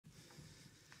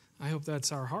I hope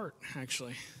that's our heart,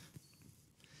 actually.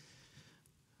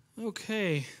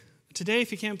 Okay. Today,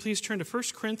 if you can, please turn to 1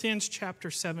 Corinthians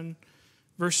chapter 7,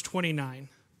 verse 29.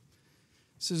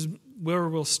 This is where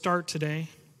we'll start today.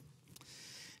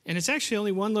 And it's actually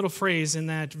only one little phrase in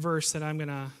that verse that I'm going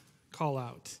to call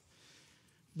out.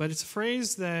 But it's a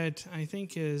phrase that I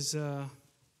think is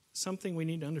something we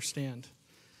need to understand.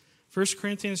 1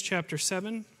 Corinthians chapter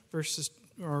 7, verse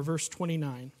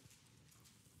 29.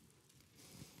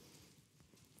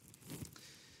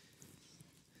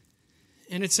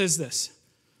 And it says this,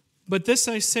 "But this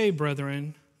I say,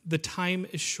 brethren, the time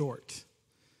is short."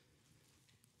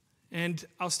 And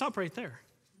I'll stop right there.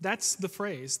 That's the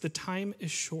phrase, the time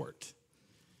is short.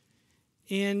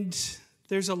 And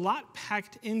there's a lot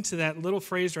packed into that little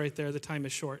phrase right there, the time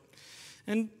is short.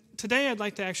 And today I'd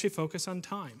like to actually focus on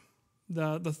time,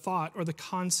 the thought or the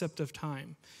concept of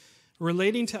time,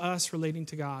 relating to us, relating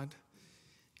to God.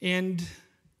 And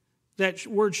that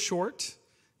word short,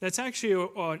 that's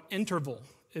actually an interval.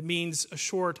 It means a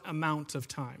short amount of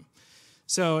time.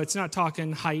 So it's not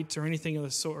talking height or anything of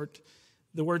the sort.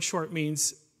 The word short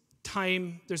means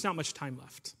time, there's not much time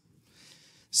left.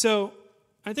 So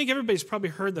I think everybody's probably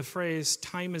heard the phrase,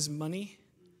 time is money.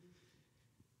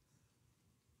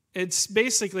 It's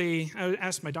basically, I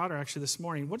asked my daughter actually this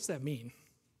morning, what does that mean?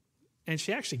 And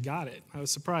she actually got it. I was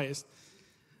surprised.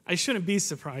 I shouldn't be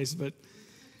surprised, but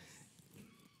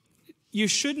you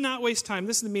should not waste time.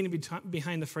 This is the meaning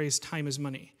behind the phrase, time is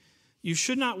money. You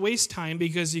should not waste time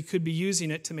because you could be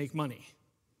using it to make money.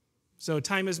 So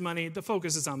time is money. The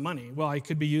focus is on money. Well, I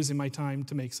could be using my time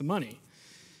to make some money.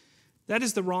 That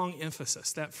is the wrong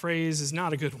emphasis. That phrase is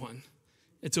not a good one.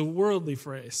 It's a worldly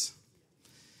phrase.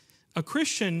 A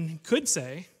Christian could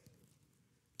say,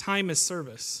 time is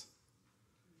service.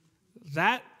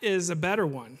 That is a better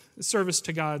one, service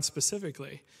to God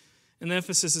specifically. And the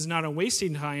emphasis is not on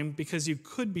wasting time because you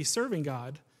could be serving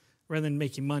God rather than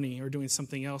making money or doing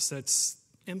something else that's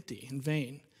empty and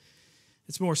vain.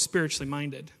 It's more spiritually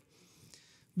minded.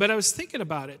 But I was thinking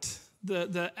about it,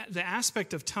 the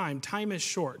aspect of time. Time is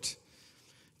short.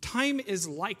 Time is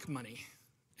like money.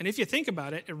 And if you think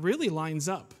about it, it really lines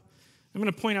up. I'm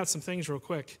going to point out some things real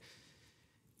quick.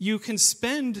 You can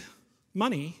spend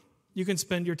money, you can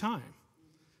spend your time.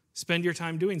 Spend your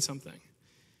time doing something.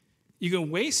 You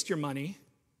can waste your money,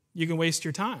 you can waste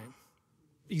your time.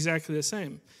 Exactly the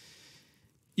same.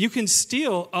 You can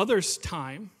steal others'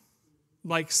 time,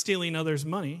 like stealing others'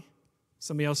 money,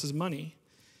 somebody else's money.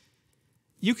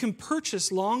 You can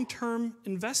purchase long-term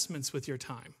investments with your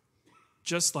time,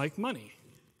 just like money.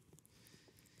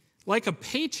 Like a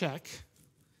paycheck,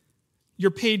 you're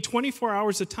paid 24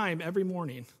 hours of time every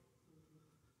morning.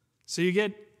 So you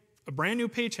get a brand new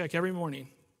paycheck every morning,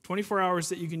 24 hours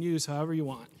that you can use however you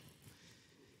want.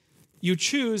 You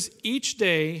choose each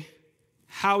day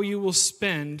how you will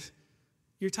spend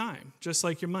your time, just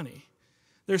like your money.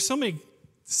 There's so many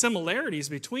similarities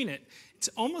between it. It's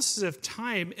almost as if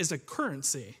time is a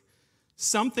currency,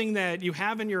 something that you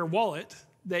have in your wallet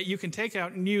that you can take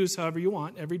out and use however you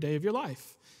want every day of your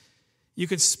life. You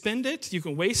can spend it, you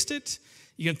can waste it,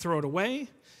 you can throw it away,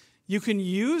 you can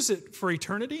use it for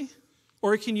eternity,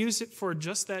 or you can use it for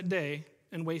just that day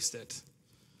and waste it.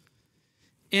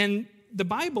 And the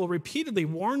Bible repeatedly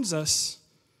warns us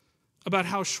about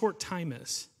how short time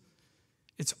is.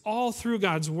 It's all through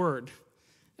God's word.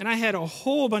 And I had a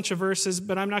whole bunch of verses,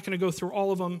 but I'm not going to go through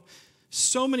all of them.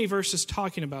 So many verses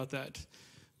talking about that.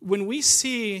 When we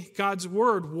see God's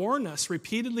word warn us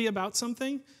repeatedly about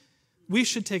something, we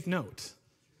should take note.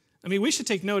 I mean, we should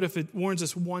take note if it warns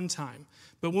us one time.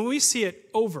 But when we see it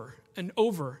over and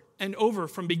over and over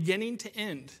from beginning to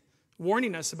end,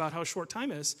 warning us about how short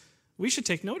time is, we should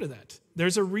take note of that.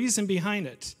 There's a reason behind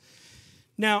it.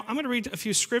 Now, I'm going to read a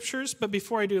few scriptures, but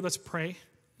before I do, let's pray,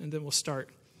 and then we'll start.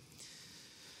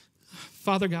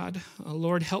 Father God,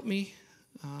 Lord, help me.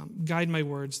 Guide my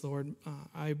words, Lord.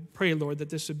 I pray, Lord,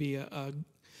 that this would be a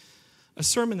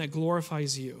sermon that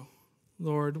glorifies you.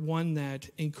 Lord, one that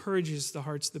encourages the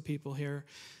hearts of the people here.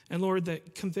 And Lord,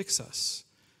 that convicts us.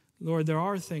 Lord, there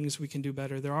are things we can do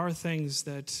better. There are things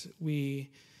that we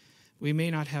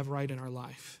may not have right in our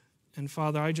life. And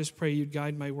Father, I just pray you'd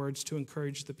guide my words to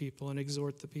encourage the people and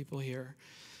exhort the people here.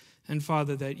 And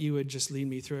Father, that you would just lead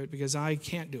me through it because I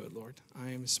can't do it, Lord. I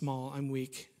am small, I'm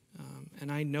weak,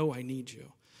 and I know I need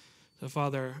you. So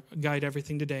Father, guide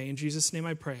everything today. In Jesus' name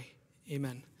I pray,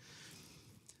 amen.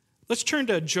 Let's turn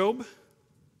to Job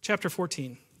chapter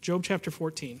 14. Job chapter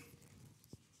 14.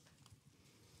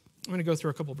 I'm going to go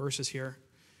through a couple verses here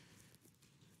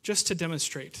just to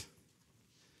demonstrate.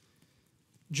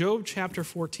 Job chapter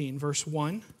 14, verse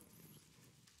 1.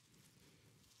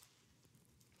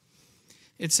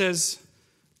 It says,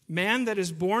 man that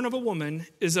is born of a woman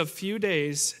is of few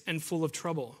days and full of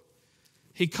trouble.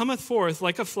 He cometh forth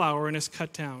like a flower and is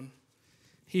cut down.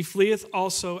 He fleeth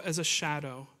also as a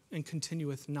shadow and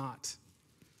continueth not.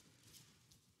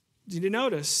 Did you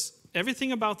notice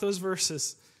everything about those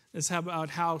verses is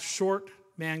about how short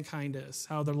mankind is,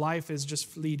 how their life is just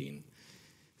fleeting.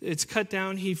 It's cut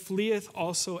down. He fleeth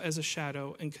also as a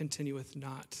shadow and continueth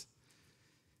not.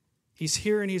 He's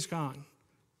here and he's gone.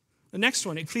 The next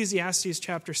one, Ecclesiastes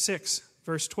chapter 6,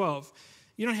 verse 12.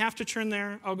 You don't have to turn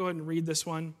there. I'll go ahead and read this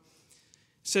one.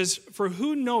 It says, for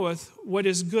who knoweth what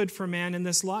is good for man in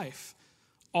this life?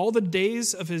 All the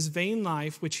days of his vain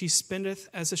life which he spendeth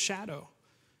as a shadow.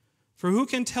 For who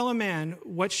can tell a man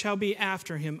what shall be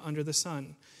after him under the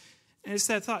sun? And it's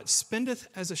that thought, spendeth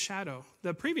as a shadow.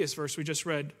 The previous verse we just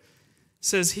read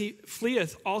says he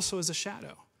fleeth also as a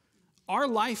shadow. Our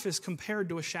life is compared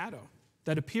to a shadow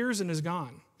that appears and is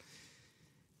gone.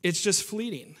 It's just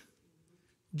fleeting.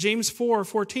 James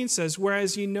 4:14 says,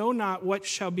 whereas ye know not what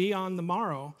shall be on the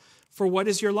morrow, for what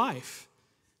is your life?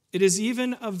 It is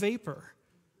even a vapor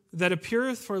that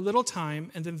appeareth for a little time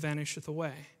and then vanisheth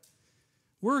away.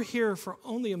 We're here for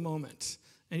only a moment.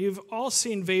 And you've all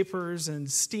seen vapors and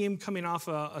steam coming off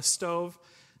a stove,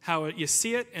 how you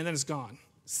see it and then it's gone.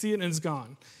 See it and it's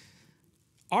gone.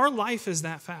 Our life is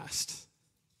that fast.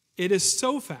 It is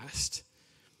so fast.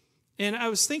 And I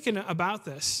was thinking about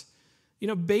this. You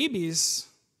know, babies,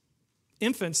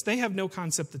 infants, they have no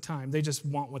concept of time. They just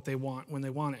want what they want when they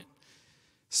want it.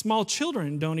 Small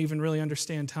children don't even really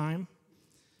understand time.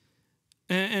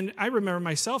 And I remember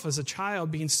myself as a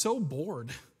child being so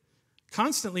bored,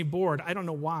 constantly bored. I don't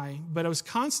know why, but I was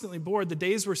constantly bored. The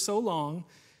days were so long.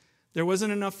 There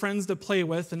wasn't enough friends to play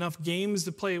with, enough games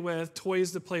to play with,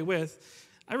 toys to play with.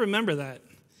 I remember that.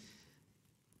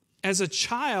 As a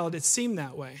child, it seemed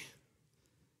that way.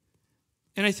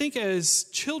 And I think as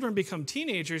children become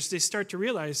teenagers, they start to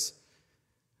realize,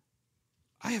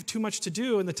 I have too much to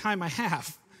do in the time I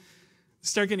have.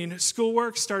 Start getting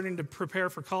schoolwork, starting to prepare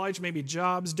for college, maybe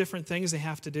jobs, different things they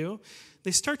have to do.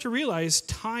 They start to realize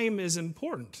time is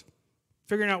important,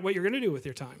 figuring out what you're going to do with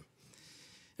your time.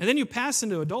 And then you pass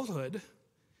into adulthood,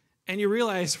 and you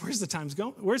realize, where's the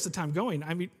time going?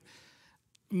 I mean,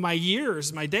 my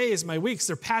years, my days, my weeks,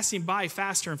 they're passing by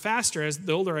faster and faster as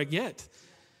the older I get.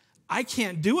 I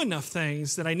can't do enough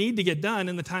things that I need to get done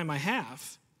in the time I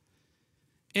have.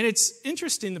 And it's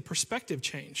interesting, the perspective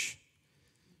change.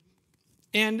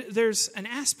 And there's an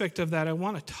aspect of that I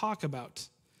want to talk about.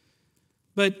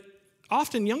 But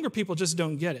often younger people just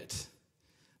don't get it.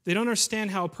 They don't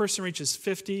understand how a person reaches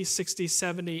 50, 60,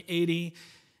 70, 80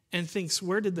 and thinks,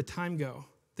 where did the time go?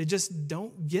 They just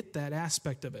don't get that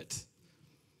aspect of it.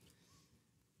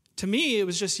 To me, it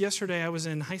was just yesterday I was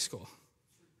in high school.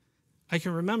 I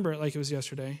can remember it like it was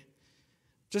yesterday.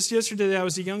 Just yesterday I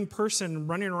was a young person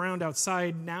running around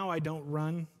outside. Now I don't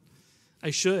run.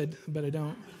 I should, but I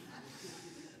don't.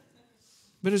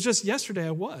 But it was just yesterday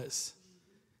I was.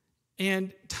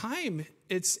 And time,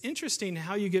 it's interesting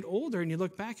how you get older and you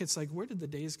look back, it's like, where did the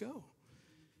days go?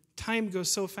 Time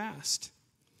goes so fast.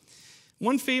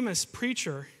 One famous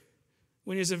preacher,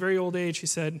 when he was a very old age, he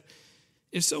said,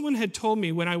 if someone had told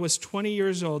me when I was 20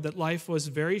 years old that life was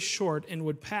very short and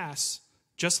would pass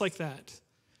just like that,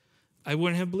 I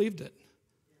wouldn't have believed it.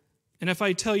 And if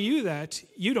I tell you that,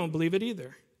 you don't believe it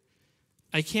either.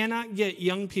 I cannot get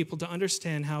young people to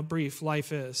understand how brief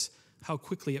life is, how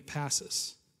quickly it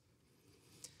passes.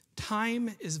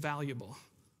 Time is valuable.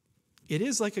 It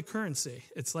is like a currency.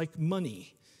 It's like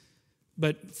money,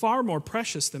 but far more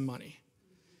precious than money.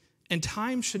 And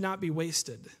time should not be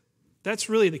wasted. That's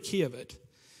really the key of it.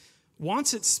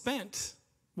 Once it's spent,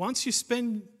 once you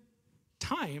spend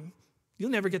time,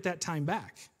 you'll never get that time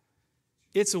back.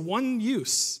 It's a one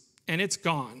use, and it's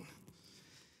gone.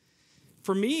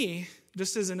 For me,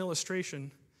 just as an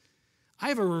illustration, I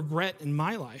have a regret in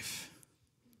my life.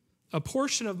 A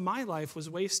portion of my life was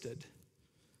wasted.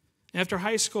 After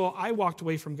high school, I walked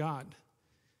away from God.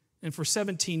 And for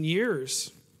 17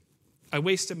 years, I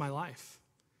wasted my life.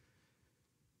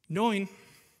 Knowing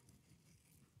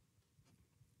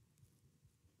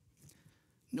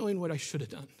what I should have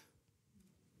done.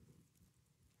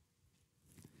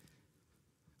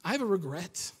 I have a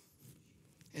regret,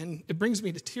 and it brings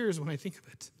me to tears when I think of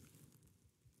it.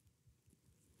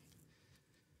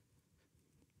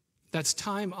 That's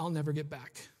time I'll never get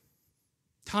back.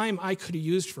 Time I could have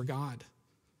used for God.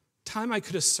 Time I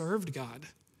could have served God.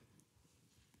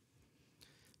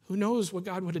 Who knows what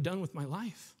God would have done with my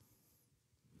life?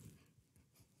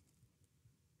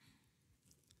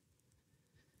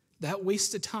 That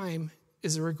wasted time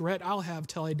is a regret I'll have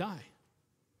till I die.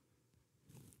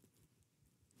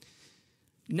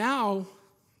 Now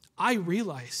I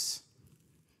realize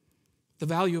the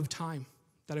value of time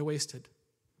that I wasted.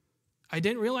 I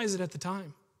didn't realize it at the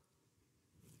time.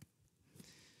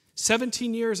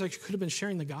 17 years I could have been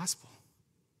sharing the gospel.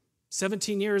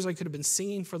 17 years I could have been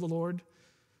singing for the Lord.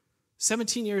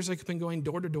 17 years I could have been going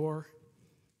door to door,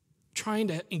 trying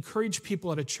to encourage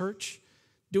people at a church,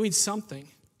 doing something.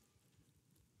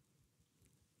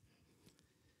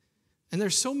 And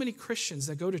there's so many Christians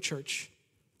that go to church,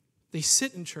 they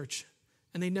sit in church,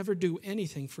 and they never do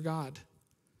anything for God.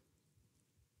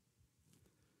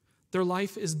 Their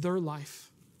life is their life,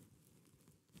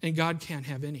 and God can't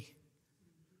have any.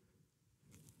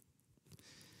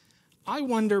 I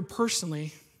wonder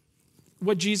personally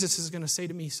what Jesus is going to say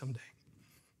to me someday.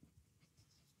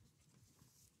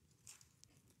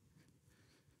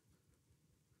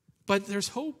 But there's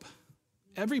hope.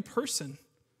 Every person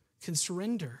can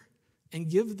surrender and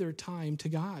give their time to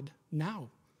God now.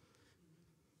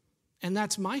 And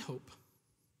that's my hope.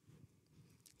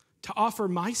 To offer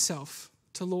myself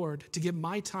to Lord, to give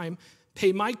my time,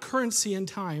 pay my currency and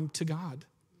time to God.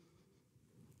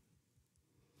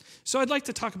 So I'd like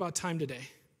to talk about time today.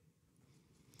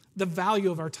 The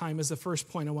value of our time is the first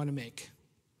point I want to make.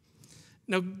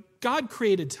 Now, God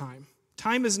created time.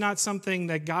 Time is not something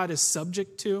that God is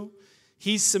subject to.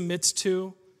 He submits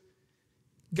to.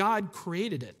 God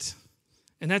created it.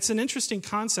 And that's an interesting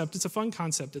concept. It's a fun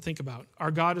concept to think about. Our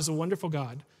God is a wonderful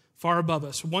God, far above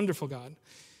us, wonderful God.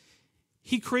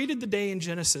 He created the day in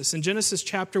Genesis. In Genesis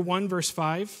chapter 1, verse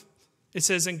 5, it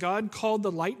says, "And God called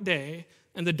the light day,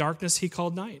 and the darkness he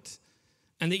called night.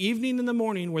 And the evening and the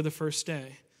morning were the first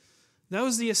day." That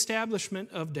was the establishment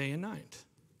of day and night.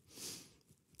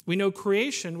 We know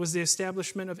creation was the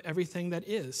establishment of everything that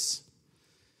is.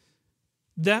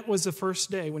 That was the first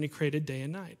day when he created day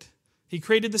and night. He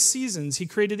created the seasons. He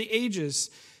created the ages.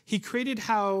 He created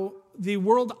how the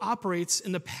world operates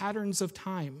in the patterns of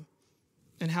time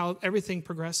and how everything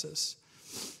progresses.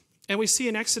 And we see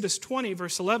in Exodus 20,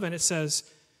 verse 11, it says,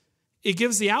 it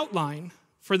gives the outline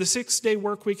for the 6-day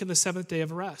work week and the 7th day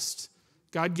of rest.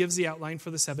 God gives the outline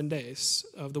for the 7 days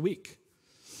of the week.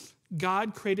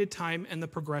 God created time and the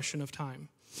progression of time.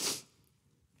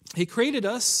 He created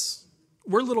us.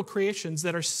 We're little creations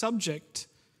that are subject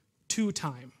to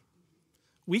time.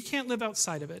 We can't live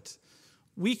outside of it.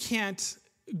 We can't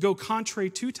go contrary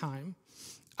to time.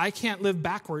 I can't live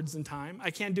backwards in time. I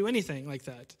can't do anything like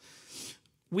that.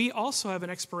 We also have an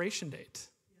expiration date.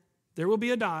 There will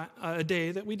be a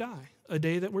day that we die, a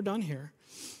day that we're done here.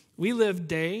 We live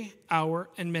day, hour,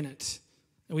 and minute,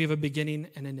 and we have a beginning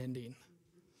and an ending.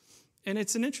 And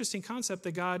it's an interesting concept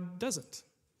that God doesn't.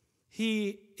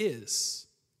 He is,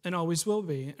 and always will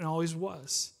be, and always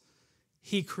was.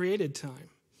 He created time.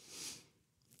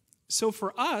 So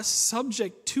for us,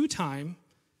 subject to time,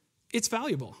 it's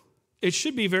valuable. It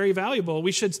should be very valuable.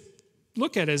 We should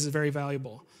look at it as very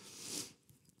valuable.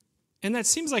 And that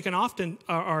seems like an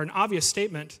obvious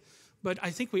statement, but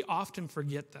I think we often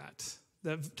forget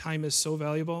that time is so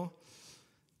valuable.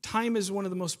 Time is one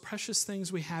of the most precious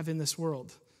things we have in this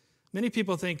world. Many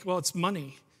people think, well, it's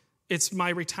money. It's my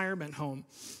retirement home.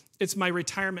 It's my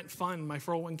retirement fund, my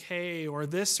 401k, or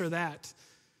this or that.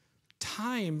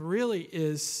 Time really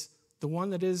is the one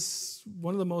that is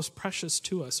one of the most precious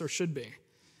to us, or should be.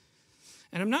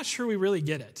 And I'm not sure we really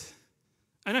get it.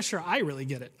 I'm not sure I really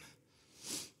get it.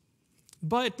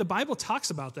 But the Bible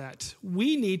talks about that.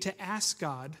 We need to ask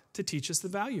God to teach us the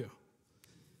value.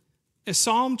 In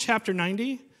Psalm chapter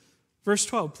 90, verse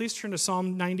 12. Please turn to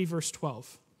Psalm 90, verse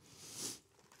 12.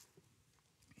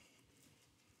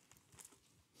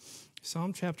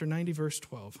 Psalm chapter 90, verse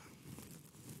 12.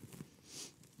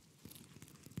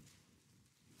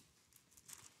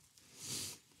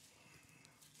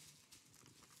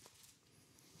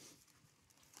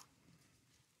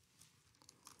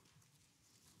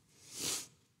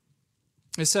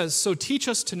 It says, "So teach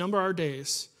us to number our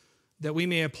days, that we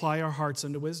may apply our hearts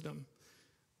unto wisdom."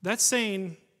 That's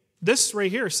saying, this right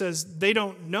here says they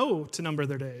don't know to number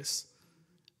their days.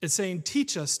 It's saying,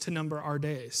 teach us to number our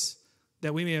days,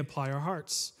 that we may apply our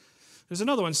hearts. There's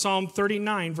another one, Psalm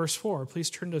 39, verse 4. Please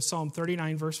turn to Psalm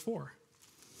 39, verse 4.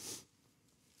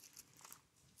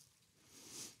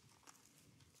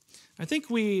 I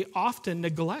think we often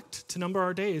neglect to number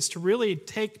our days, to really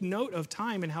take note of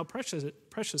time and how precious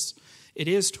it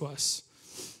is to us.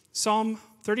 Psalm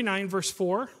 39, verse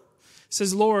 4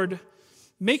 says, "Lord,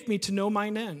 make me to know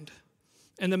mine end,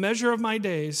 and the measure of my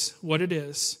days, what it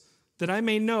is, that I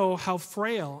may know how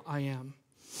frail I am.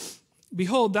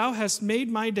 Behold, thou hast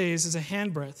made my days as a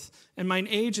handbreadth, and mine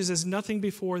age is as nothing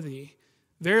before thee.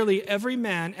 Verily, every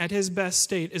man at his best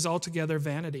state is altogether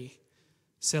vanity.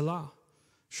 Selah.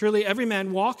 Surely every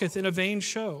man walketh in a vain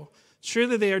show.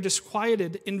 Surely they are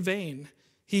disquieted in vain.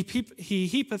 He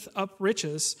heapeth up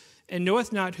riches, and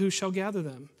knoweth not who shall gather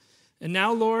them. And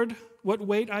now, Lord, what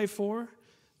wait I for?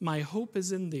 My hope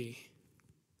is in thee.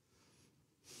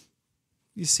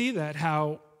 You see that,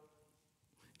 how,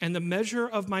 and the measure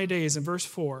of my days, in verse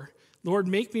 4, Lord,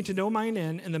 make me to know mine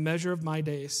end and the measure of my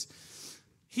days.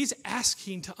 He's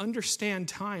asking to understand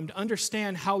time, to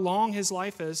understand how long his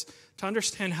life is, to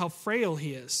understand how frail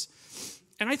he is.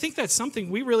 And I think that's something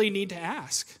we really need to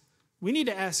ask. We need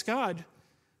to ask God,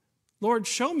 Lord,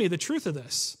 show me the truth of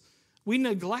this. We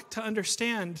neglect to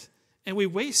understand, and we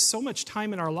waste so much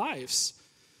time in our lives.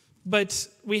 But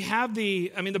we have the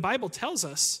Bible tells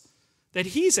us that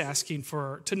he's asking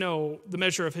to know the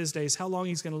measure of his days, how long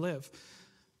he's going to live,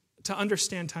 to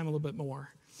understand time a little bit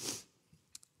more.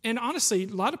 And honestly, a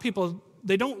lot of people,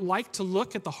 they don't like to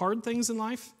look at the hard things in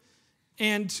life.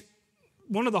 And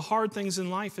one of the hard things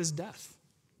in life is death.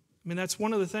 I mean, that's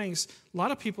one of the things. A lot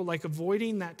of people like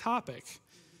avoiding that topic,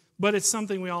 but it's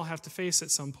something we all have to face at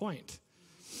some point.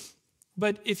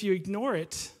 But if you ignore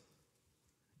it,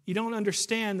 you don't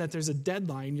understand that there's a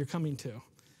deadline you're coming to.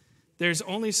 There's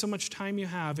only so much time you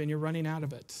have, and you're running out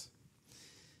of it.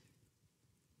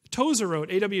 Tozer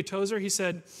wrote, A.W. Tozer, he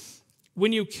said,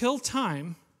 when you kill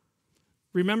time,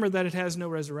 remember that it has no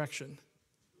resurrection.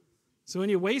 So when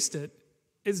you waste it,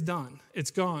 it's done.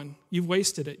 It's gone. You've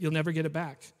wasted it. You'll never get it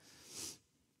back.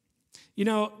 You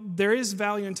know, there is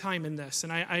value in time in this,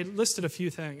 and I listed a few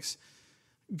things.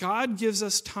 God gives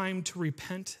us time to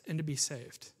repent and to be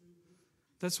saved.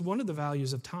 That's one of the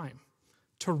values of time,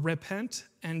 to repent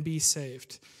and be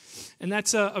saved. And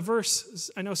that's a verse,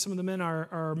 I know some of the men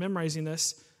are memorizing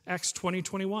this, Acts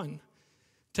 20:21.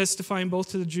 Testifying both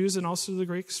to the Jews and also to the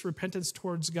Greeks, repentance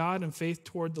towards God and faith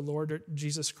toward the Lord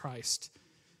Jesus Christ.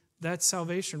 That's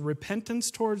salvation. Repentance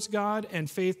towards God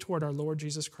and faith toward our Lord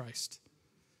Jesus Christ.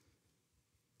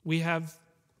 We have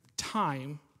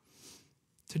time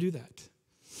to do that.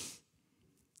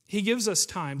 He gives us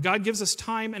time. God gives us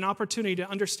time and opportunity to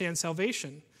understand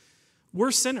salvation.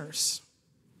 We're sinners.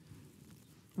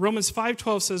 Romans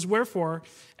 5:12 says, wherefore,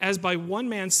 as by one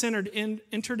man sin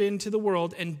entered into the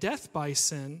world, and death by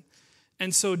sin,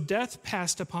 and so death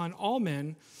passed upon all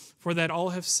men, for that all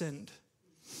have sinned.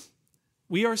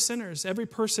 We are sinners. Every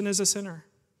person is a sinner.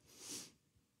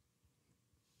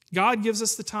 God gives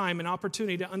us the time and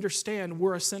opportunity to understand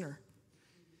we're a sinner.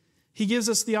 He gives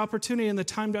us the opportunity and the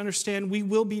time to understand we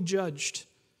will be judged.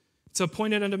 It's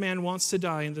appointed unto man once to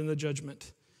die, and then the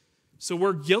judgment. So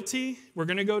we're guilty. We're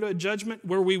going to go to a judgment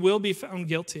where we will be found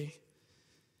guilty.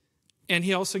 And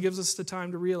he also gives us the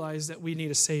time to realize that we need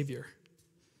a Savior.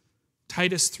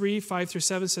 Titus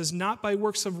 3:5-7 says, not by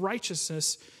works of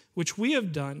righteousness which we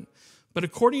have done, but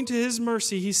according to his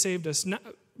mercy he saved us,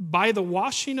 by the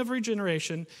washing of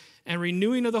regeneration and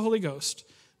renewing of the Holy Ghost,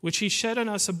 which he shed on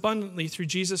us abundantly through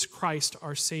Jesus Christ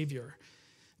our Savior,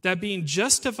 that being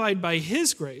justified by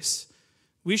his grace,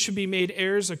 we should be made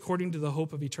heirs according to the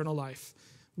hope of eternal life.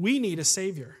 We need a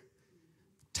Savior.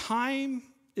 Time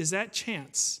is that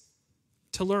chance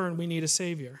to learn we need a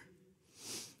Savior.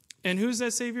 And who's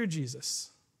that Savior?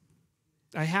 Jesus.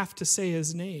 I have to say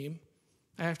his name.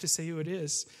 I have to say who it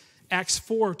is. Acts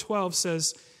 4:12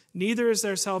 says, neither is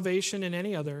there salvation in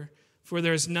any other, for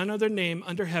there is none other name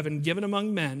under heaven given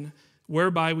among men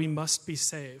whereby we must be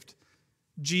saved.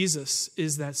 Jesus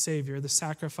is that Savior, the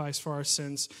sacrifice for our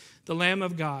sins, the Lamb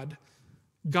of God,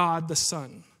 God the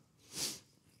Son.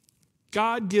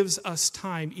 God gives us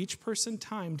time, each person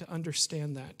time to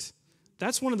understand that.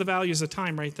 That's one of the values of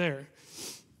time right there.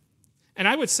 And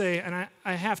I would say, and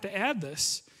I have to add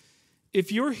this,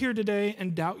 if you're here today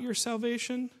and doubt your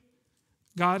salvation,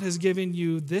 God has given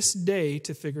you this day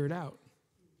to figure it out.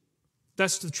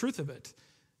 That's the truth of it.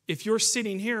 If you're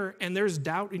sitting here and there's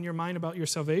doubt in your mind about your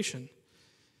salvation,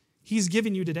 he's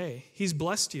given you today. He's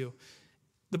blessed you.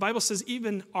 The Bible says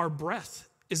even our breath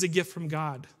is a gift from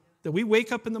God. That we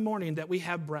wake up in the morning, that we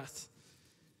have breath.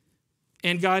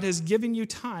 And God has given you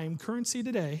time, currency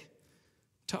today,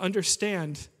 to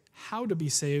understand how to be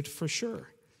saved for sure.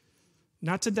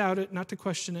 Not to doubt it, not to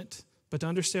question it, but to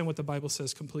understand what the Bible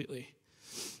says completely.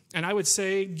 And I would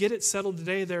say, get it settled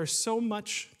today. There's so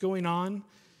much going on.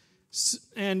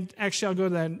 And actually, I'll go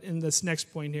to that in this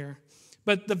next point here.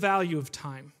 But the value of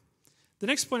time. The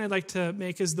next point I'd like to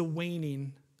make is the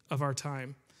waning of our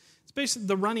time. It's basically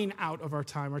the running out of our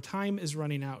time. Our time is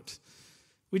running out.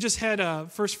 We just had a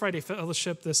First Friday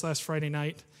fellowship this last Friday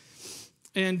night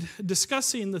and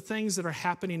discussing the things that are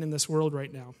happening in this world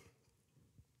right now.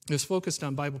 It was focused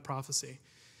on Bible prophecy.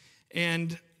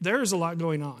 And there's a lot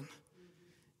going on.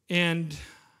 And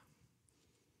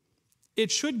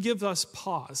it should give us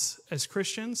pause as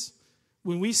Christians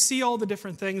when we see all the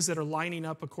different things that are lining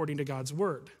up according to God's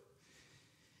word.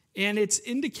 And it's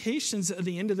indications of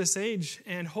the end of this age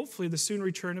and hopefully the soon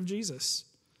return of Jesus.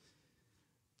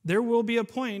 There will be a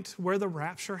point where the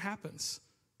rapture happens,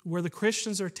 where the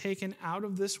Christians are taken out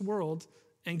of this world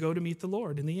and go to meet the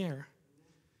Lord in the air.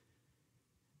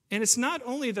 And it's not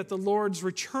only that the Lord's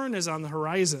return is on the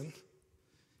horizon,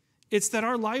 it's that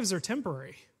our lives are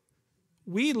temporary.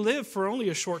 We live for only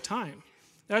a short time.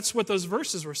 That's what those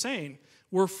verses were saying.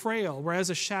 We're frail, we're as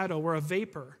a shadow, we're a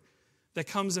vapor that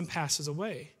comes and passes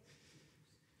away.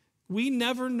 We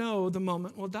never know the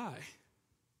moment we'll die.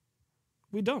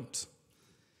 We don't.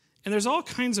 And there's all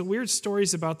kinds of weird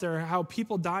stories about there, how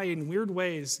people die in weird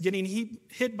ways, getting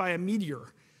hit by a meteor,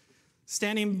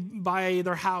 standing by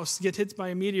their house, get hit by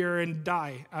a meteor and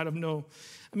die out of no.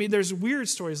 I mean, there's weird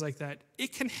stories like that.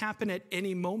 It can happen at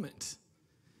any moment.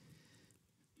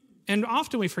 And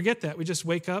often we forget that. We just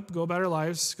wake up, go about our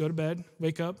lives, go to bed,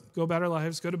 wake up, go about our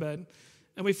lives, go to bed.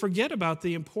 And we forget about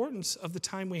the importance of the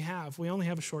time we have. We only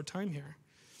have a short time here.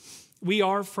 We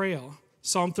are frail.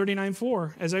 Psalm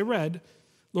 39:4, as I read,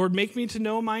 Lord, make me to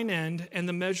know mine end and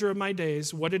the measure of my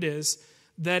days, what it is,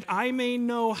 that I may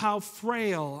know how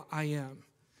frail I am.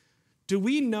 Do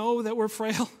we know that we're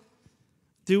frail?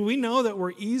 Do we know that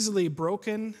we're easily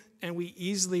broken and we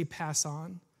easily pass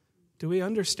on? Do we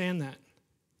understand that?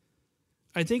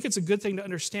 I think it's a good thing to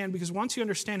understand, because once you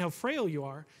understand how frail you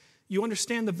are, you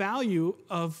understand the value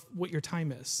of what your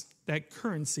time is, that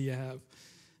currency you have,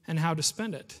 and how to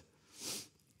spend it.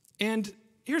 And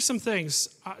here's some things.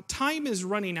 Time is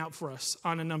running out for us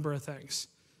on a number of things.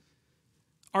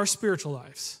 Our spiritual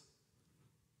lives.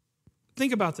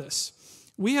 Think about this.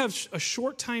 We have a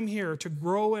short time here to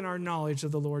grow in our knowledge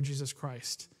of the Lord Jesus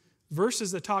Christ.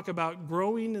 Verses that talk about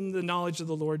growing in the knowledge of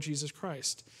the Lord Jesus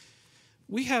Christ.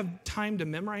 We have time to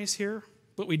memorize here,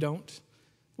 but we don't.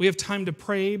 We have time to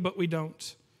pray, but we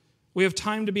don't. We have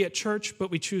time to be at church, but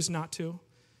we choose not to.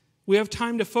 We have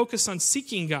time to focus on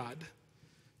seeking God,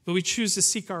 but we choose to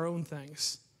seek our own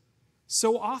things.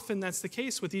 So often that's the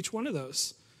case with each one of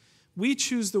those. We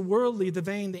choose the worldly, the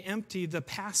vain, the empty, the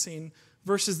passing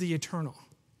versus the eternal.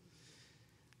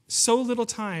 So little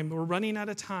time, we're running out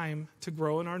of time to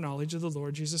grow in our knowledge of the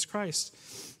Lord Jesus Christ.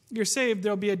 You're saved,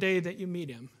 there'll be a day that you meet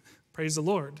him. Praise the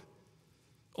Lord.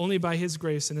 Only by his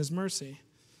grace and his mercy.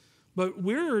 But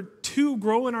we're to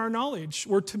grow in our knowledge.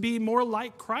 We're to be more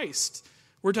like Christ.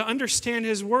 We're to understand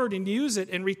his word and use it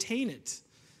and retain it.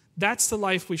 That's the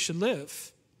life we should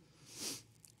live.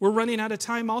 We're running out of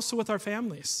time also with our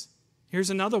families. Here's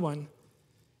another one.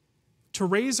 To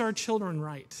raise our children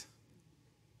right.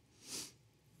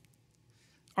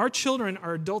 Our children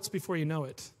are adults before you know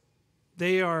it.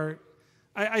 They are,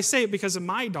 I say it because of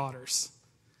my daughters.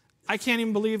 I can't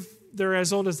even believe they're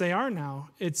as old as they are now.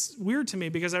 It's weird to me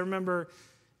because I remember,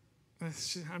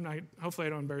 hopefully I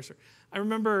don't embarrass her. I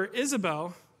remember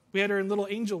Isabel, we had her in little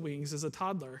angel wings as a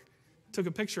toddler. Took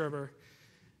a picture of her.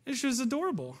 And she was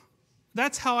adorable.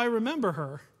 That's how I remember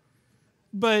her.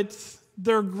 But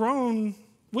they're grown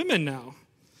women now.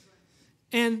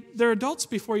 And they're adults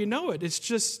before you know it.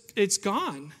 It's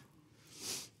gone.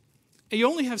 And you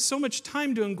only have so much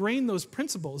time to ingrain those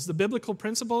principles, the biblical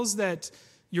principles that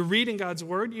you read in God's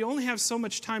word. You only have so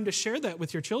much time to share that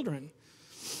with your children.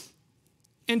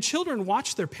 And children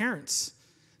watch their parents.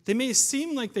 They may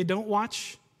seem like they don't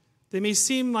watch. They may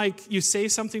seem like you say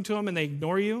something to them and they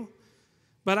ignore you.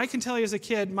 But I can tell you as a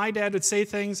kid, my dad would say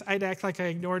things. I'd act like I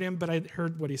ignored him, but I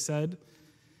heard what he said. And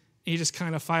he just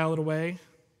kind of filed it away.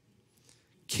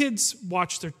 Kids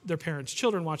watch their parents.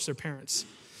 Children watch their parents.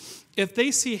 If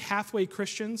they see halfway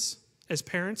Christians as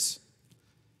parents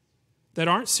that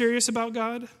aren't serious about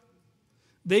God,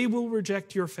 they will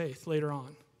reject your faith later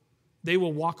on. They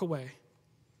will walk away.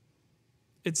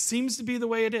 It seems to be the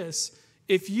way it is.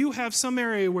 If you have some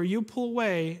area where you pull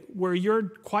away, where you're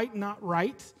quite not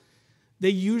right, they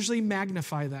usually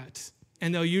magnify that,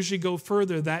 and they'll usually go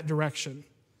further that direction.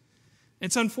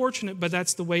 It's unfortunate, but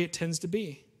that's the way it tends to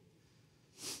be.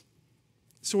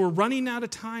 So we're running out of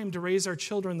time to raise our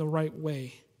children the right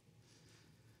way.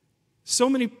 So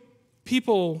many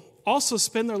people also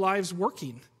spend their lives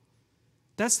working.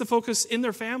 That's the focus in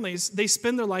their families. They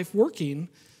spend their life working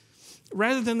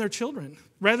rather than their children,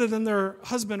 rather than their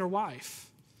husband or wife.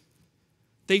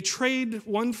 They trade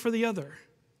one for the other.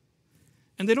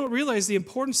 And they don't realize the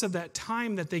importance of that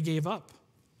time that they gave up.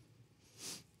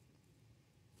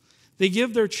 They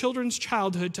give their children's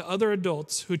childhood to other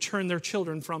adults who turn their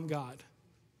children from God.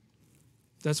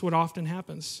 That's what often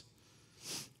happens.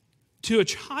 To a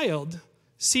child,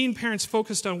 seeing parents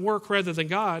focused on work rather than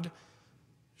God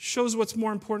shows what's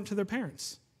more important to their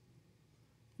parents.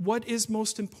 What is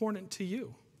most important to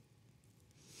you?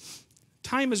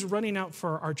 Time is running out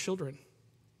for our children.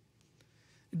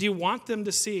 Do you want them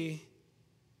to see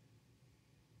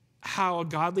how a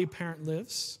godly parent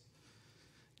lives?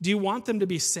 Do you want them to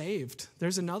be saved?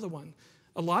 There's another one.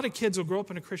 A lot of kids will grow up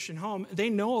in a Christian home.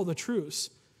 They know all the truths,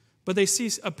 but they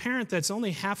see a parent that's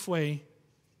only halfway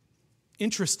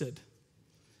interested,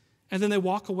 and then they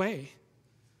walk away.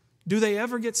 Do they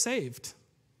ever get saved?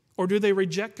 Or do they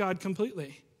reject God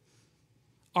completely?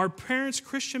 Are parents,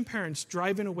 Christian parents,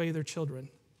 driving away their children?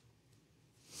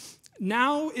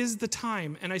 Now is the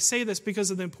time, and I say this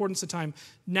because of the importance of time,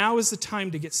 now is the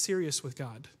time to get serious with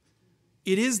God.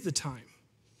 It is the time.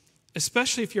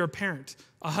 Especially if you're a parent,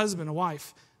 a husband, a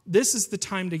wife. This is the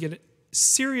time to get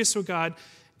serious with God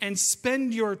and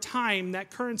spend your time, that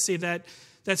currency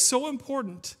that's so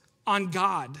important, on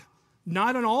God.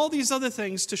 Not on all these other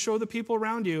things to show the people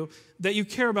around you that you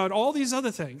care about all these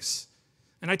other things.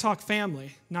 And I talk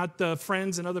family, not the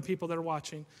friends and other people that are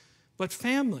watching, but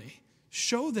family.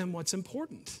 Show them what's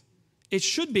important. It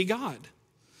should be God.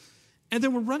 And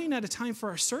then we're running out of time for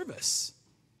our service.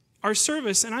 Our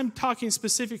service, and I'm talking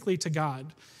specifically to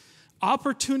God,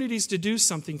 opportunities to do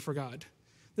something for God.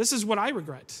 This is what I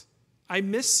regret. I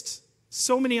missed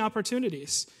so many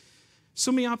opportunities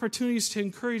to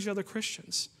encourage other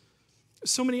Christians,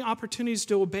 so many opportunities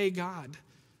to obey God,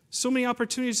 so many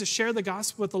opportunities to share the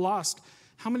gospel with the lost.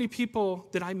 How many people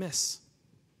did I miss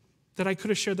that I could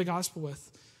have shared the gospel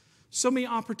with? So many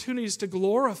opportunities to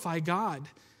glorify God,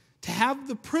 to have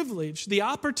the privilege, the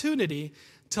opportunity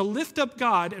to lift up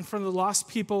God in front of the lost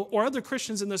people or other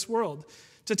Christians in this world,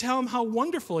 to tell them how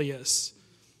wonderful He is.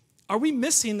 Are we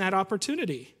missing that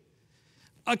opportunity?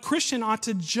 A Christian ought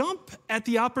to jump at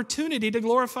the opportunity to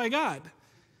glorify God.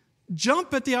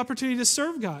 Jump at the opportunity to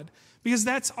serve God, because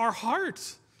that's our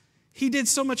heart. He did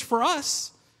so much for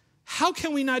us. How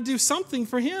can we not do something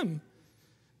for Him?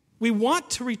 We want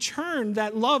to return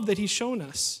that love that He's shown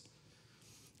us.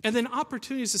 And then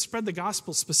opportunities to spread the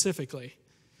gospel specifically.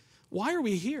 Why are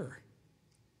we here?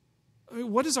 I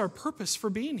mean, what is our purpose for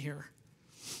being here?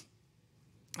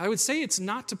 I would say it's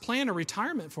not to plan a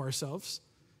retirement for ourselves.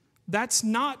 That's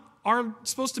not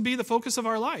supposed to be the focus of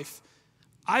our life.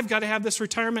 I've got to have this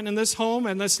retirement in this home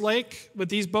and this lake with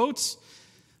these boats.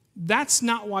 That's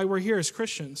not why we're here as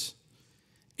Christians.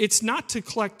 It's not to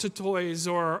collect toys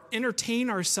or entertain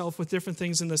ourselves with different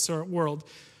things in this world.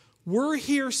 We're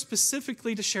here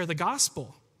specifically to share the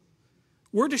gospel.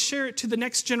 We're to share it to the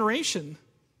next generation.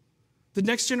 The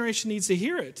next generation needs to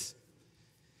hear it.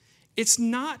 It's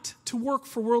not to work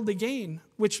for worldly gain,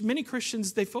 which many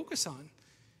Christians, they focus on.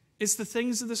 It's the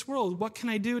things of this world. What can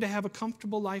I do to have a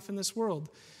comfortable life in this world?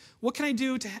 What can I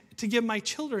do to give my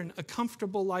children a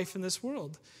comfortable life in this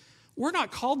world? We're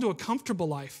not called to a comfortable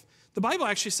life. The Bible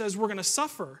actually says we're going to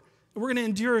suffer. We're going to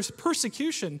endure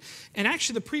persecution. And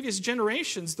actually the previous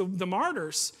generations, the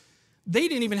martyrs, they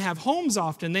didn't even have homes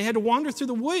often. They had to wander through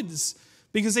the woods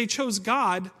because they chose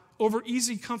God over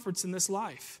easy comforts in this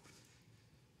life.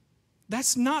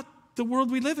 That's not the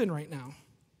world we live in right now.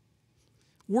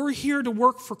 We're here to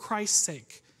work for Christ's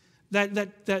sake.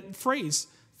 That phrase,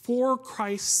 for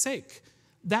Christ's sake,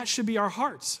 that should be our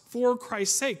hearts. For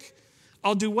Christ's sake.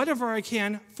 I'll do whatever I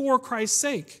can for Christ's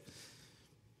sake.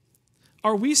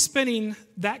 Are we spending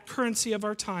that currency of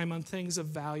our time on things of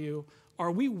value?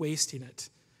 Are we wasting it?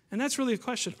 And that's really a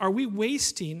question. Are we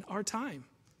wasting our time?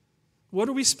 What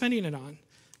are we spending it on?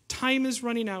 Time is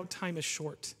running out. Time is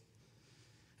short.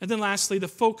 And then lastly, the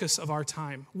focus of our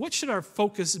time. What should our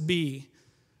focus be?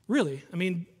 Really? I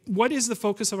mean, what is the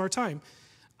focus of our time?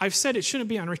 I've said it shouldn't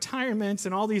be on retirement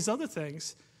and all these other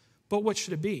things, but what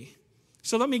should it be?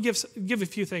 So let me give a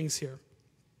few things here.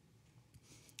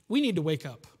 We need to wake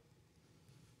up.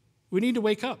 We need to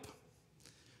wake up.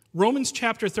 Romans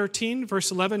chapter 13,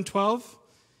 verse 11, 12,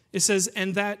 it says,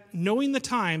 and that knowing the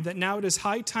time, that now it is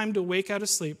high time to wake out of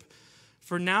sleep,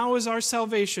 for now is our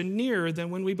salvation nearer than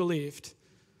when we believed.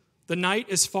 The night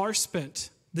is far spent,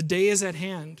 the day is at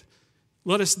hand.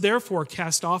 Let us therefore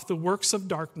cast off the works of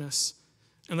darkness,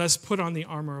 and let us put on the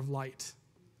armor of light.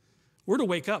 We're to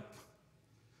wake up.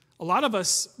 A lot of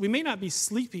us, we may not be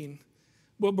sleeping,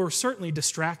 but we're certainly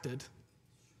distracted,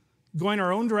 going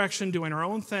our own direction, doing our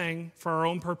own thing for our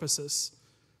own purposes,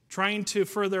 trying to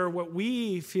further what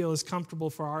we feel is comfortable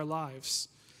for our lives.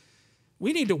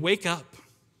 We need to wake up.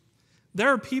 There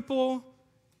are people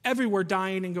everywhere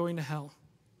dying and going to hell.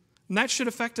 And that should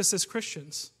affect us as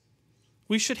Christians.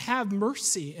 We should have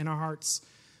mercy in our hearts.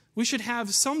 We should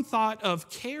have some thought of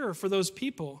care for those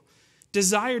people,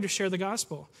 desire to share the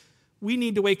gospel. We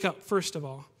need to wake up, first of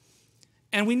all.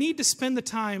 And we need to spend the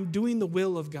time doing the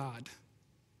will of God.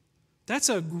 That's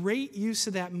a great use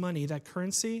of that money, that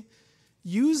currency,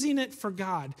 using it for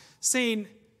God, saying,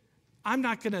 I'm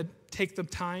not going to take the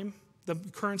time, the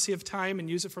currency of time, and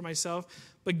use it for myself,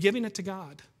 but giving it to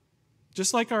God.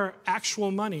 Just like our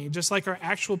actual money, just like our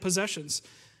actual possessions,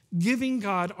 giving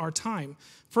God our time.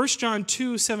 1 John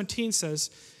 2:17 says,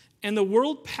 and the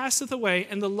world passeth away,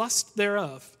 and the lust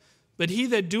thereof, but he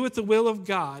that doeth the will of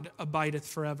God abideth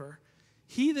forever.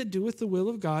 He that doeth the will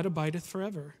of God abideth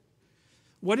forever.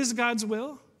 What is God's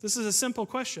will? This is a simple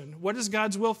question. What is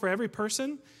God's will for every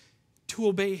person? To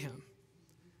obey him.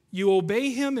 You obey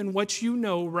him in what you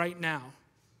know right now.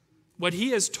 What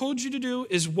he has told you to do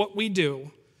is what we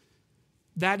do.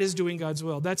 That is doing God's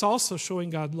will. That's also showing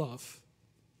God love.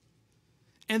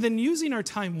 And then using our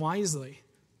time wisely,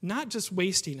 not just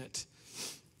wasting it.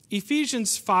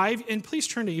 Ephesians 5, and please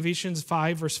turn to Ephesians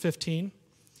 5, verse 15.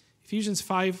 Ephesians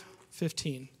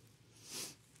 5:15.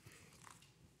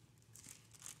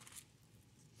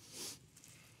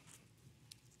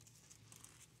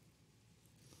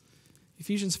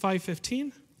 Ephesians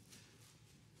 5:15.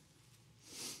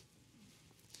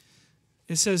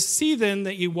 It says, see then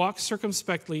that ye walk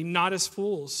circumspectly, not as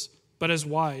fools, but as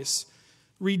wise,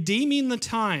 redeeming the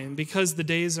time, because the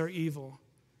days are evil.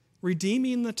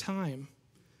 Redeeming the time.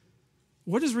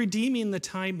 What does redeeming the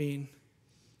time mean?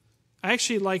 I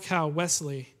actually like how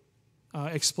Wesley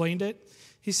explained it.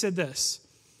 He said this,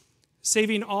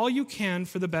 saving all you can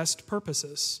for the best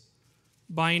purposes,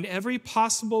 buying every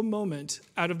possible moment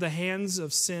out of the hands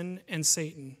of sin and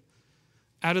Satan,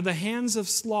 out of the hands of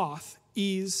sloth,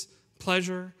 ease,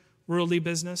 pleasure, worldly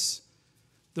business,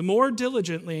 the more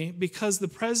diligently because the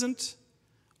present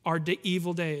are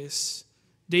evil days,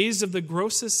 days of the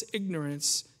grossest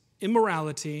ignorance,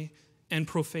 immorality, and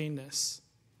profaneness.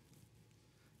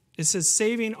 It says,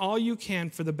 saving all you can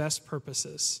for the best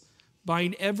purposes,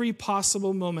 buying every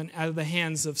possible moment out of the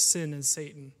hands of sin and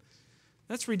Satan.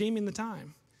 That's redeeming the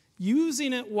time.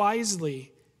 Using it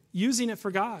wisely, using it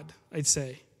for God, I'd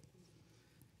say.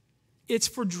 It's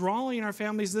for drawing our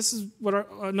families. This is what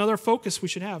another focus we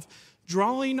should have.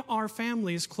 Drawing our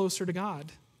families closer to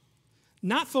God.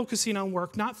 Not focusing on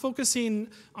work, not focusing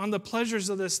on the pleasures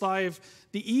of this life,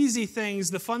 the easy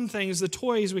things, the fun things, the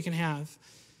toys we can have.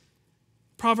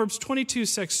 Proverbs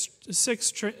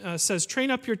 22:6 says,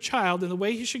 train up your child in the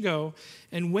way he should go,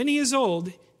 and when he is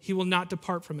old, he will not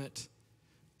depart from it.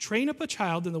 Train up a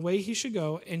child in the way he should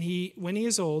go, and when he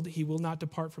is old, he will not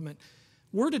depart from it.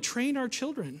 We're to train our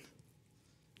children,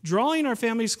 drawing our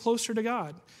families closer to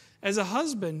God. As a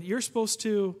husband, you're supposed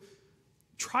to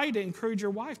try to encourage your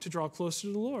wife to draw closer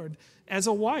to the Lord. As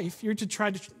a wife, you're to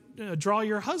try to draw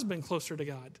your husband closer to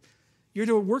God. You're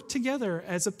to work together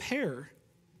as a pair.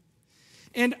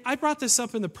 And I brought this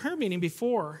up in the prayer meeting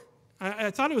before.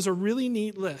 I thought it was a really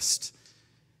neat list.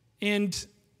 And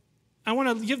I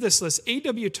want to give this list.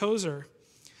 A.W. Tozer,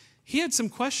 he had some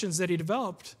questions that he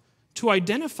developed to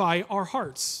identify our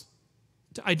hearts.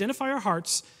 To identify our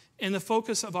hearts and the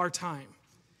focus of our time.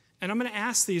 And I'm going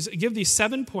to give these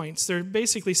 7 points. They're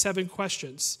basically 7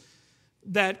 questions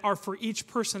that are for each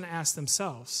person to ask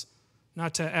themselves,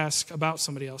 not to ask about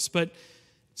somebody else. But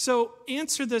so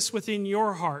answer this within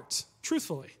your heart,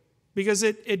 truthfully, because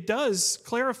it does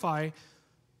clarify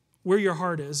where your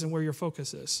heart is and where your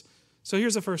focus is. So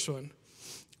here's the first one.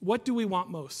 What do we want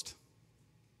most?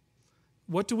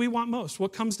 What do we want most?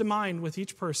 What comes to mind with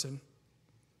each person?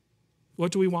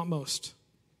 What do we want most?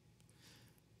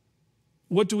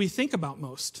 What do we think about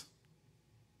most?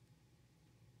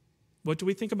 What do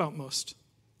we think about most?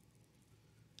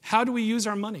 How do we use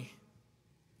our money?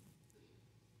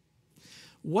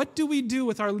 What do we do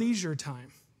with our leisure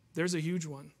time? There's a huge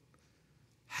one.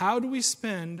 How do we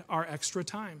spend our extra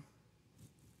time?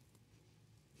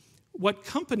 What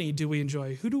company do we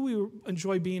enjoy? Who do we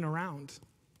enjoy being around?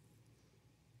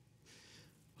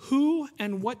 Who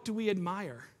and what do we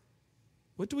admire?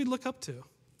 What do we look up to?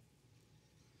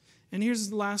 And here's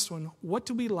the last one. What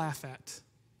do we laugh at?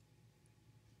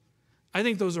 I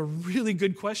think those are really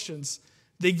good questions.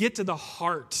 They get to the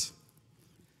heart.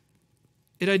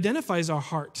 It identifies our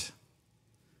heart.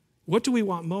 What do we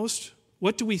want most?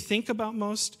 What do we think about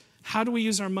most? How do we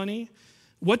use our money?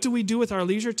 What do we do with our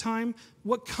leisure time?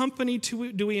 What company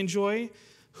do we enjoy?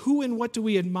 Who and what do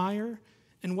we admire?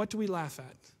 And what do we laugh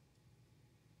at?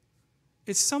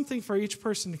 It's something for each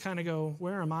person to kind of go,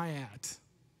 where am I at?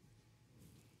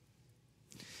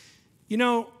 You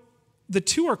know, the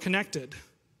two are connected.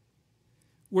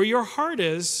 Where your heart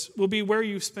is will be where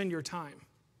you spend your time.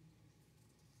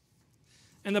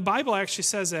 And the Bible actually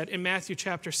says that in Matthew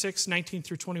chapter 6, 19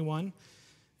 through 21.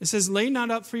 It says, lay not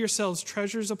up for yourselves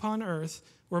treasures upon earth,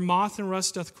 where moth and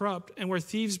rust doth corrupt, and where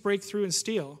thieves break through and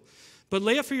steal. But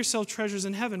lay up for yourself treasures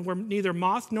in heaven, where neither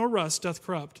moth nor rust doth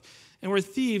corrupt, and where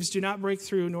thieves do not break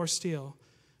through nor steal.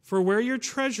 For where your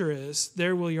treasure is,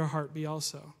 there will your heart be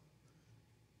also.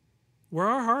 Where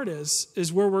our heart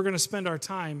is where we're going to spend our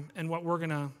time and what we're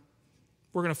going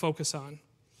to focus on.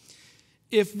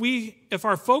 If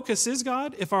our focus is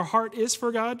God, if our heart is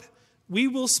for God, we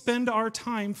will spend our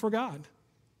time for God.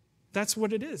 That's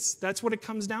what it is. That's what it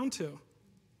comes down to.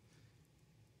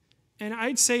 And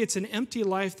I'd say it's an empty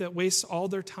life that wastes all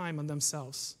their time on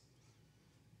themselves.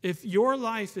 If your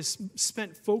life is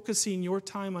spent focusing your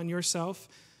time on yourself,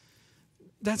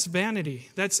 that's vanity,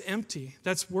 that's empty,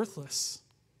 that's worthless.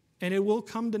 And it will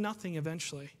come to nothing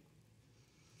eventually.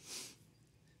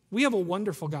 We have a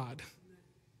wonderful God,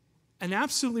 an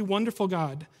absolutely wonderful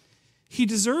God. He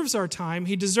deserves our time,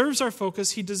 He deserves our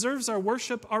focus, He deserves our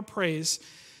worship, our praise,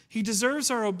 He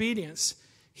deserves our obedience.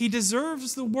 He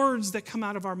deserves the words that come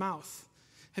out of our mouth.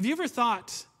 Have you ever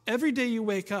thought, every day you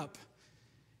wake up,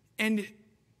 and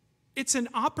it's an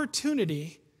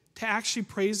opportunity to actually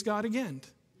praise God again.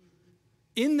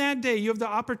 In that day, you have the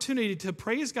opportunity to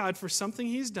praise God for something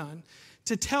He's done,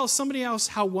 to tell somebody else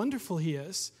how wonderful He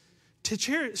is,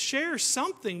 to share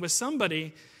something with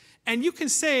somebody, and you can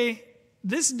say,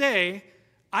 this day,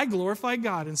 I glorify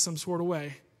God in some sort of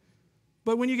way.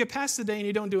 But when you get past the day and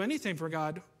you don't do anything for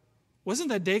God, wasn't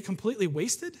that day completely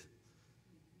wasted?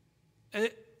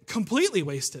 Completely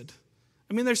wasted.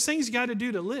 I mean, there's things you got to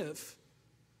do to live.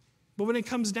 But when it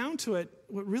comes down to it,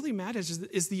 what really matters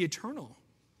is the eternal,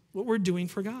 what we're doing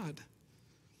for God.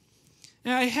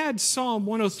 And I had Psalm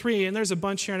 103, and there's a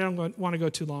bunch here, and I don't want to go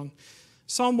too long.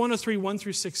 Psalm 103, 1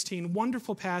 through 16,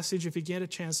 wonderful passage if you get a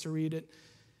chance to read it.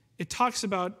 It talks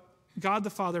about God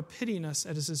the Father pitying us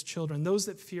as His children, those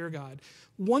that fear God.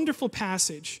 Wonderful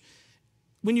passage.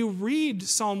 When you read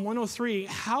Psalm 103,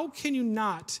 how can you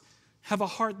not have a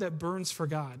heart that burns for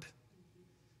God?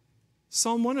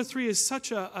 Psalm 103 is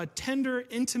such a tender,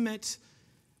 intimate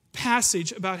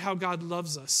passage about how God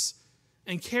loves us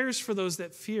and cares for those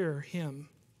that fear Him.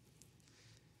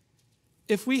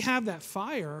 If we have that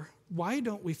fire, why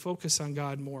don't we focus on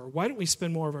God more? Why don't we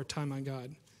spend more of our time on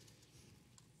God?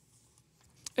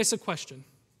 It's a question.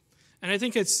 And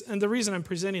the reason I'm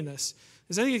presenting this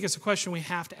is I think it's a question we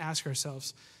have to ask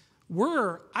ourselves.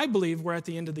 I believe we're at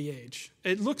the end of the age.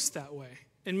 It looks that way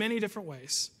in many different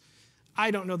ways.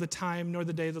 I don't know the time nor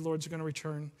the day the Lord's going to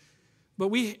return. But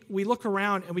we look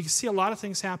around and we see a lot of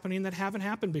things happening that haven't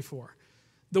happened before.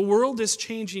 The world is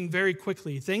changing very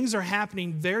quickly. Things are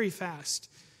happening very fast.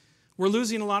 We're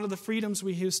losing a lot of the freedoms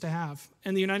we used to have.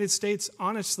 And the United States,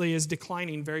 honestly, is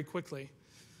declining very quickly.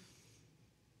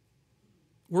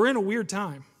 We're in a weird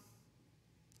time.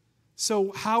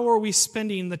 So how are we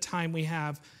spending the time we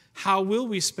have? How will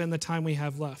we spend the time we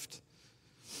have left?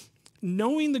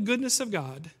 Knowing the goodness of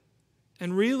God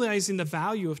and realizing the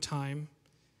value of time,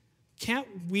 can't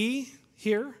we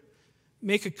here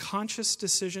make a conscious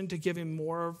decision to give Him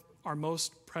more of our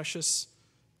most precious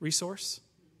resource?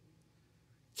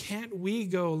 Can't we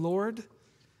go, Lord,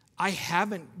 I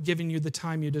haven't given you the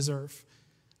time you deserve.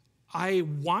 I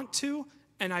want to,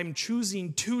 and I'm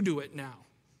choosing to do it now.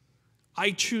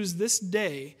 I choose this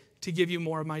day to give you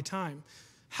more of my time.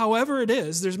 However it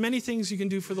is, there's many things you can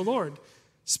do for the Lord.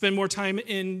 Spend more time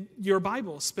in your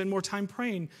Bible. Spend more time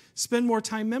praying. Spend more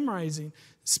time memorizing.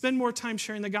 Spend more time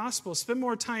sharing the gospel. Spend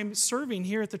more time serving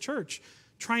here at the church,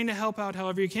 trying to help out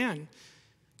however you can.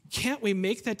 Can't we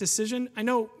make that decision? I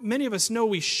know many of us know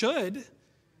we should,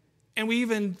 and we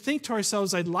even think to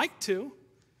ourselves, I'd like to,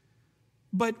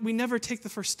 but we never take the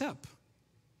first step.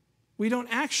 We don't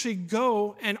actually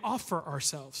go and offer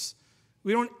ourselves.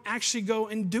 We don't actually go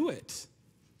and do it.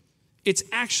 It's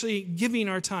actually giving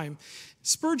our time.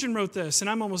 Spurgeon wrote this, and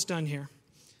I'm almost done here.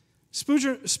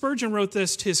 Spurgeon wrote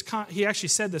this to he actually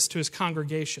said this to his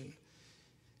congregation,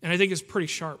 and I think it's pretty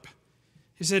sharp.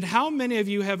 He said, how many of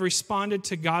you have responded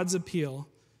to God's appeal,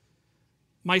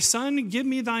 my son, give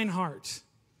me thine heart?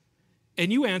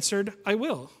 And you answered, I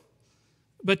will.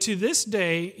 But to this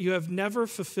day, you have never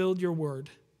fulfilled your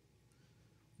word.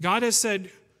 God has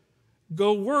said,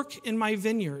 go work in my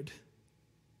vineyard.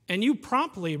 And you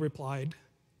promptly replied,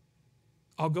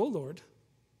 I'll go, Lord.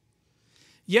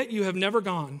 Yet you have never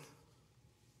gone.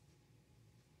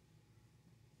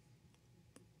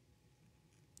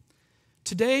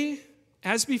 Today,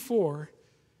 as before,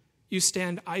 you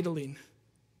stand idling.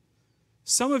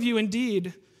 Some of you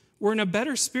indeed were in a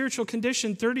better spiritual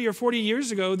condition 30 or 40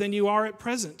 years ago than you are at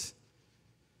present.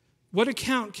 What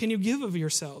account can you give of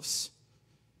yourselves?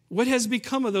 What has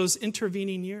become of those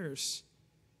intervening years?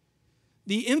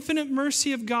 The infinite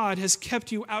mercy of God has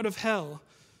kept you out of hell,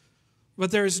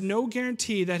 but there is no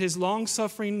guarantee that his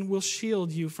long-suffering will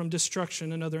shield you from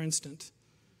destruction another instant.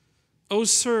 O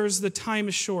sirs, the time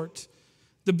is short,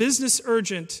 the business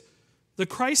urgent, the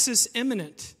crisis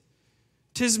imminent.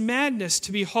 'Tis madness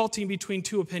to be halting between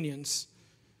two opinions.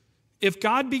 If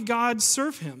God be God,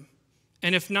 serve him,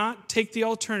 and if not, take the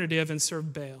alternative and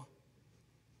serve Baal.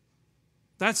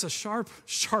 That's a sharp,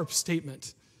 sharp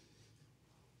statement.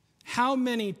 How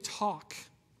many talk?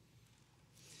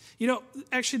 You know,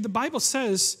 actually, the Bible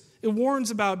says, it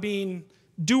warns about being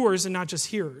doers and not just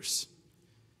hearers.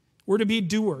 We're to be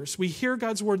doers. We hear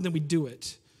God's word and then we do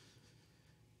it.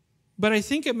 But I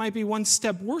think it might be one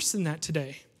step worse than that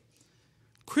today.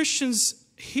 Christians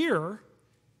hear,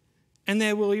 and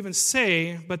they will even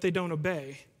say, but they don't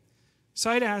obey. So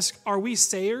I'd ask, are we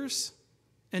sayers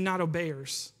and not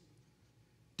obeyers?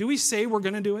 Do we say we're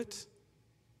going to do it,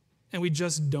 and we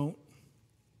just don't?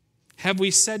 Have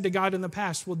we said to God in the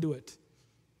past, we'll do it,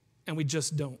 and we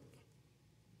just don't?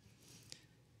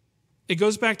 It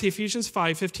goes back to Ephesians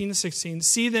 5, 15 to 16.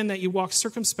 See then that you walk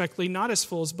circumspectly, not as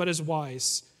fools, but as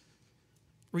wise,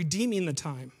 redeeming the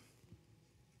time.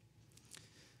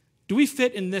 Do we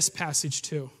fit in this passage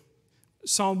too?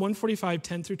 Psalm 145,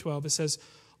 10 through 12, it says,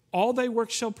 all thy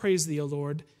works shall praise thee, O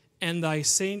Lord, and thy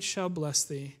saints shall bless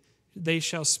thee. They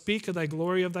shall speak of thy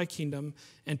glory of thy kingdom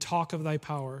and talk of thy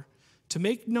power, to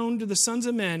make known to the sons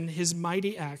of men his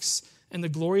mighty acts and the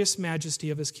glorious majesty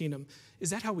of his kingdom. Is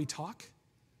that how we talk?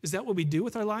 Is that what we do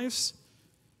with our lives?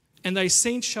 And thy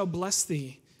saints shall bless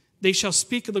thee. They shall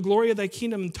speak of the glory of thy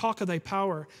kingdom and talk of thy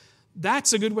power.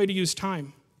 That's a good way to use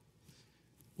time.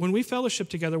 When we fellowship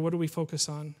together, what do we focus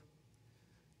on?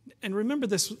 And remember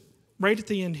this right at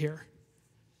the end here.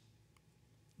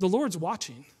 The Lord's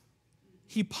watching.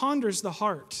 He ponders the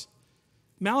heart.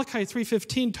 Malachi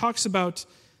 3:15 talks about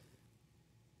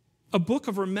a book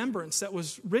of remembrance that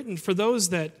was written for those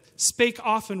that spake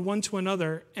often one to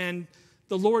another, and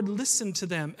the Lord listened to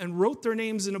them and wrote their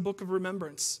names in a book of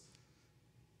remembrance.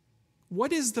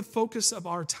 What is the focus of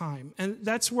our time? And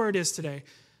that's where it is today.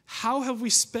 How have we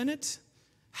spent it?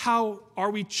 How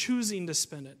are we choosing to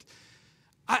spend it?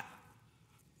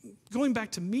 Going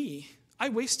back to me, I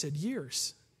wasted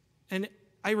years, and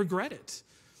I regret it.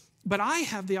 But I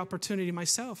have the opportunity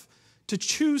myself to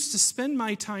choose to spend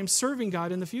my time serving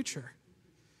God in the future.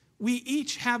 We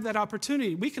each have that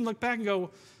opportunity. We can look back and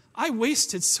go, I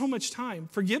wasted so much time.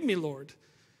 Forgive me, Lord.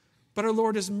 But our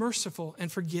Lord is merciful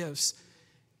and forgives,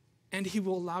 and he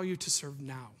will allow you to serve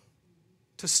now,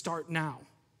 to start now.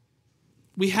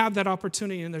 We have that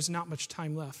opportunity, and there's not much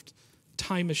time left.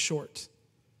 Time is short.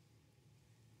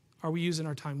 Are we using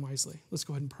our time wisely? Let's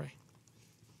go ahead and pray.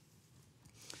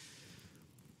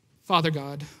 Father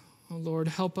God, oh Lord,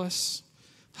 help us.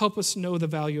 Help us know the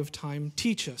value of time.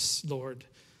 Teach us, Lord,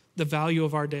 the value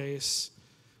of our days,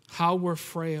 how we're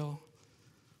frail.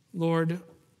 Lord,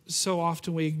 so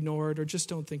often we ignore it or just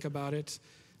don't think about it,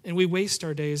 and we waste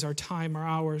our days, our time, our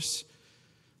hours.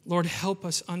 Lord, help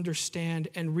us understand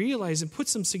and realize and put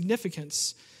some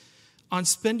significance on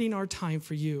spending our time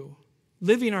for you,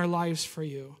 living our lives for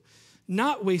you,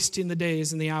 not wasting the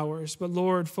days and the hours, but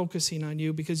Lord, focusing on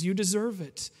you because you deserve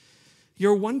it.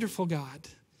 You're a wonderful God.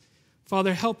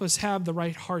 Father, help us have the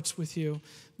right hearts with you.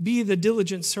 Be the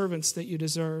diligent servants that you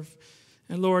deserve.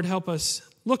 And Lord, help us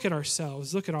look at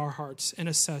ourselves, look at our hearts, and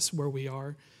assess where we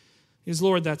are. Because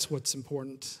Lord, that's what's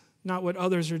important. Not what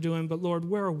others are doing, but Lord,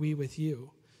 where are we with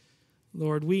you?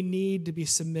 Lord, we need to be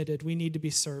submitted. We need to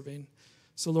be serving.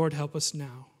 So Lord, help us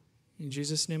now. In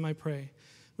Jesus' name I pray.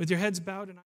 With your heads bowed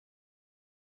and